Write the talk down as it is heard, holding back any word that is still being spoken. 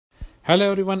Hello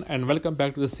everyone and welcome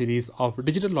back to the series of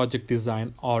digital logic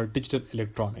design or digital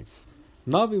electronics.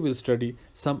 Now we will study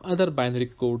some other binary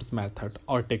codes method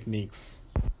or techniques.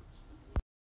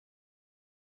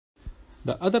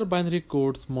 The other binary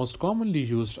codes most commonly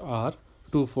used are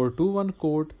 2421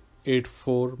 code,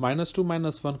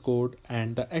 84-2-1 code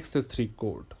and the Xs3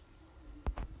 code.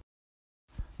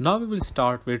 Now we will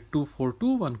start with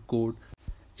 2421 code.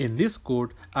 In this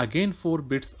code, again 4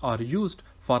 bits are used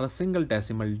for a single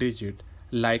decimal digit,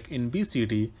 like in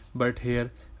BCD, but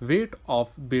here weight of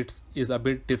bits is a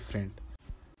bit different.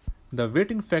 The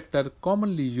weighting factor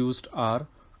commonly used are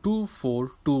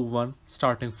 2421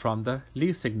 starting from the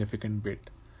least significant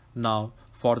bit. Now,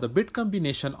 for the bit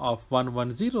combination of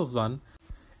 1101,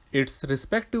 its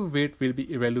respective weight will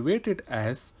be evaluated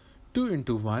as 2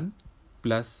 into 1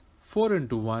 plus 4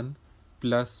 into 1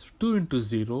 plus 2 into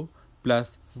 0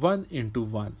 plus 1 into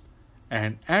 1,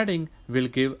 and adding will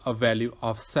give a value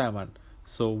of 7.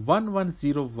 So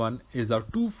 1101 is a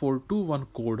 2421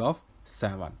 code of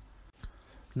 7.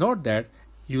 Note that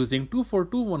using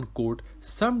 2421 code,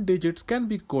 some digits can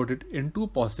be coded in two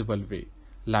possible ways,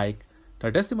 like the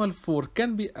decimal 4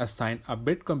 can be assigned a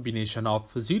bit combination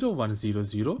of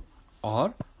 0100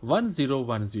 or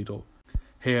 1010.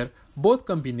 Here both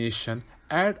combinations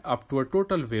add up to a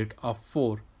total weight of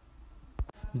 4.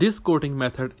 This coding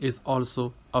method is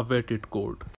also a weighted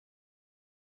code.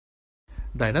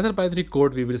 The another binary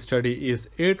code we will study is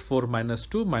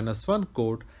 84-2-1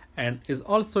 code and is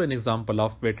also an example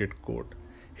of weighted code.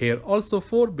 Here also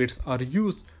 4 bits are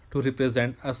used to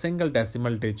represent a single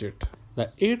decimal digit.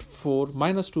 The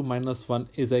 84-2-1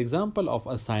 is an example of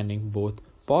assigning both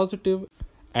positive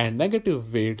and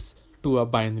negative weights to a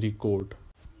binary code.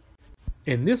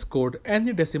 In this code,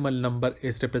 any decimal number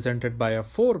is represented by a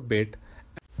 4-bit,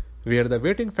 where the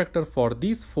weighting factor for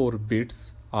these 4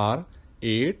 bits are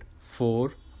 8,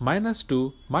 4,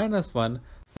 -2, -1,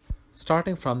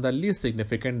 starting from the least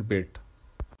significant bit.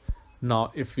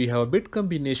 Now, if we have a bit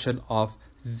combination of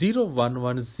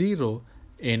 0110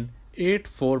 in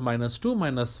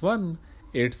 84-2-1,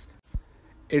 its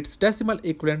decimal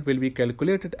equivalent will be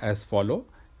calculated as follow: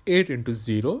 8 into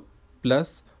 0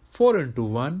 plus 4 into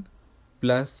 1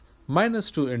 plus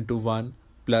 -2 into 1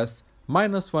 plus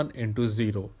 -1 into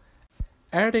 0.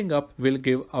 Adding up will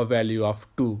give a value of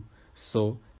 2.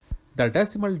 So the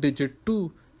decimal digit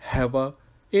 2 have a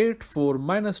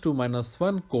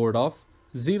 84-2-1 code of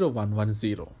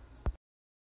 0110.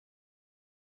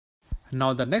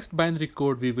 Now the next binary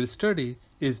code we will study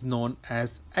is known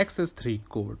as Xs3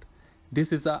 code.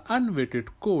 This is an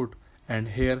unweighted code, and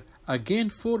here again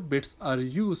 4 bits are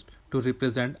used to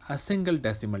represent a single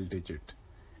decimal digit.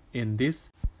 In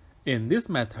this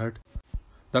method,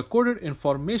 the coded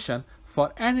information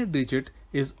for any digit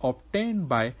is obtained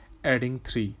by adding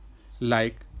 3.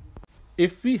 Like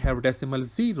if we have decimal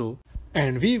 0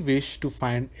 and we wish to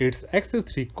find its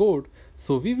Xs3 code,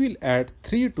 so we will add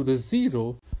 3 to the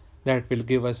 0, that will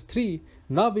give us 3.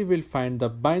 Now we will find the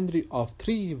binary of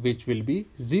 3, which will be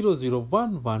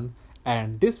 0011,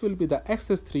 and this will be the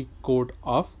Xs3 code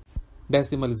of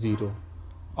decimal 0.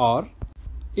 Or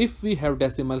if we have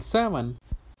decimal 7,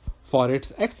 for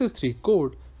its Xs3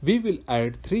 code, we will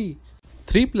add 3.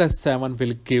 3 plus 7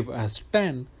 will give us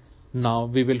 10. Now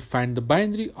we will find the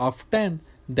binary of 10,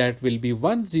 that will be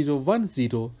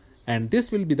 1010, and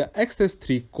this will be the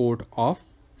Xs3 code of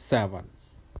 7.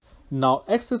 Now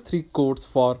Xs3 codes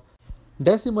for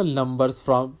decimal numbers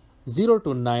from 0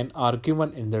 to 9 are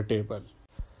given in the table.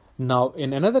 Now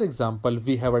in another example,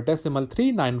 we have a decimal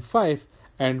 395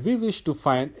 and we wish to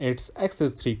find its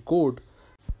Xs3 code.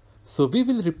 So we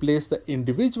will replace the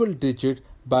individual digit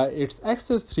by its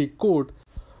Xs3 code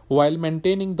while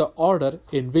maintaining the order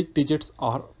in which digits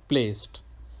are placed.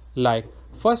 Like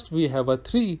first we have a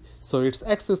 3, so its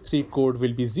Xs3 code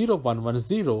will be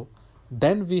 0110.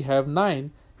 Then we have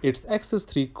 9, its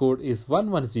Xs3 code is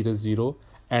 1100,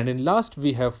 and in last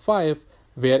we have 5,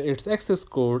 where its Xs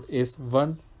code is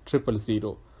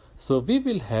 1000. So we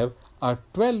will have a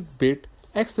 12-bit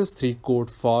Xs3 code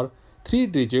for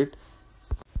 3-digit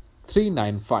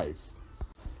 395.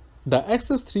 The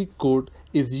Xs3 code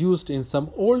is used in some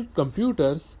old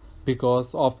computers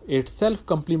because of its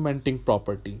self-complementing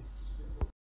property.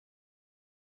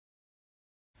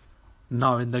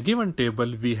 Now in the given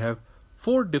table, we have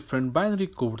 4 different binary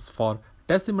codes for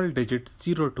decimal digits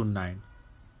 0 to 9.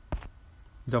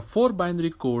 The 4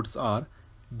 binary codes are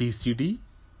BCD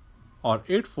or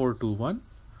 8421,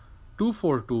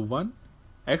 2421,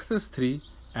 Xs3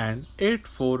 and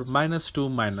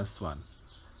 84-2-1.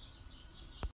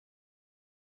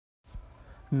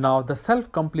 Now the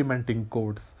self-complementing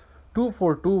codes.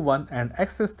 2421 and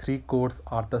Xs3 codes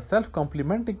are the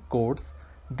self-complementing codes.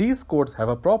 These codes have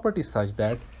a property such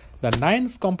that the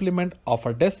nines complement of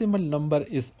a decimal number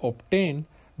is obtained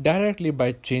directly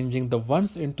by changing the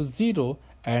ones into 0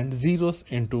 and zeros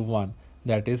into 1,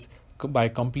 that is, by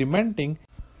complementing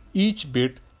each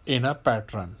bit in a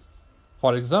pattern.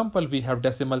 For example, we have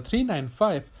decimal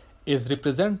 395 is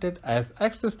represented as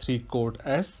Xs3 code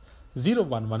as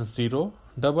 0110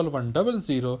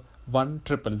 1100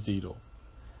 1000.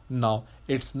 Now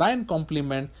its 9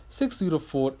 complement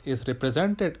 604 is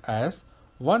represented as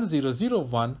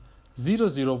 1001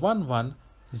 0011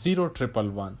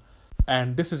 0111,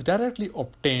 and this is directly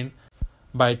obtained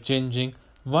by changing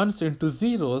ones into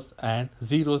zeros and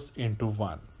zeros into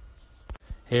 1.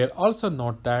 Here also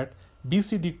note that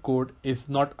BCD code is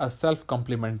not a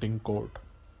self-complementing code.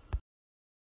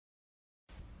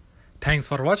 Thanks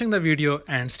for watching the video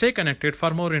and stay connected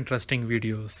for more interesting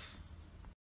videos.